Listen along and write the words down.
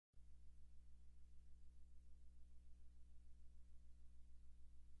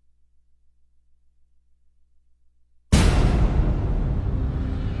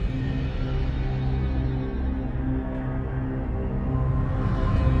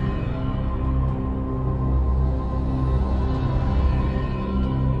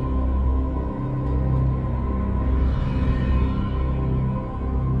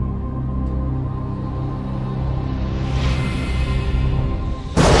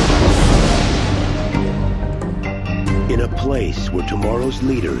place where tomorrow's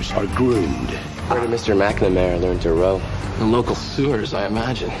leaders are groomed. Where did Mr. McNamara learn to row? The local sewers, I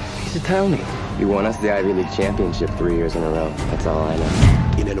imagine. He's a townie. He won us the Ivy League championship 3 years in a row. That's all I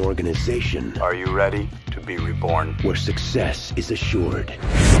know. In an organization Are you ready to be reborn? where success is assured.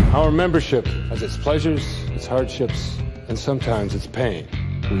 Our membership has its pleasures, its hardships, and sometimes its pain.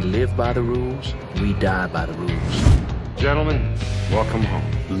 We live by the rules, we die by the rules. Gentlemen, welcome home.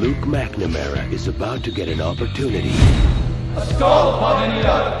 Luke McNamara is about to get an opportunity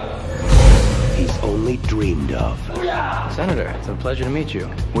he's only dreamed of. Senator, it's a pleasure to meet you.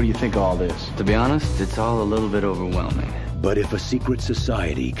 What do you think of all this? To be honest, it's all a little bit overwhelming. But if a secret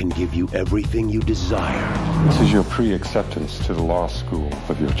society can give you everything you desire, This is your pre-acceptance to the law school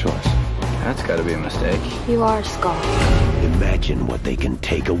of your choice. That's gotta be a mistake. You are a skull. imagine what they can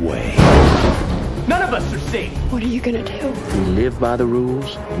take away. None of us are safe. What are you gonna do? We live by the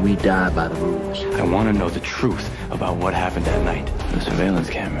rules, we die by the rules. I want to know the truth about what happened that night. The surveillance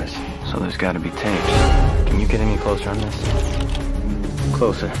cameras. So there's gotta be tapes. Can you get any closer on this?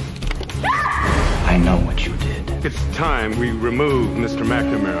 Closer. I know what you did. It's time we remove Mr.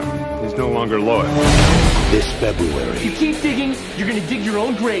 McNamara. He's no longer loyal. This February, Keep digging, you're gonna dig your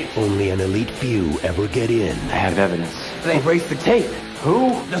own grave. only an elite few ever get in. I have evidence. They erased the tape. Who?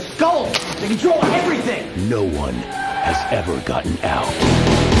 The skulls! They control everything! No one has ever gotten out.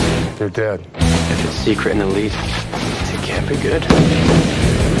 They're dead. If it's secret and elite, it can't be good.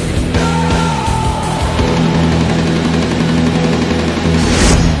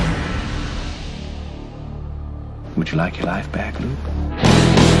 Would you like your life back, Luke?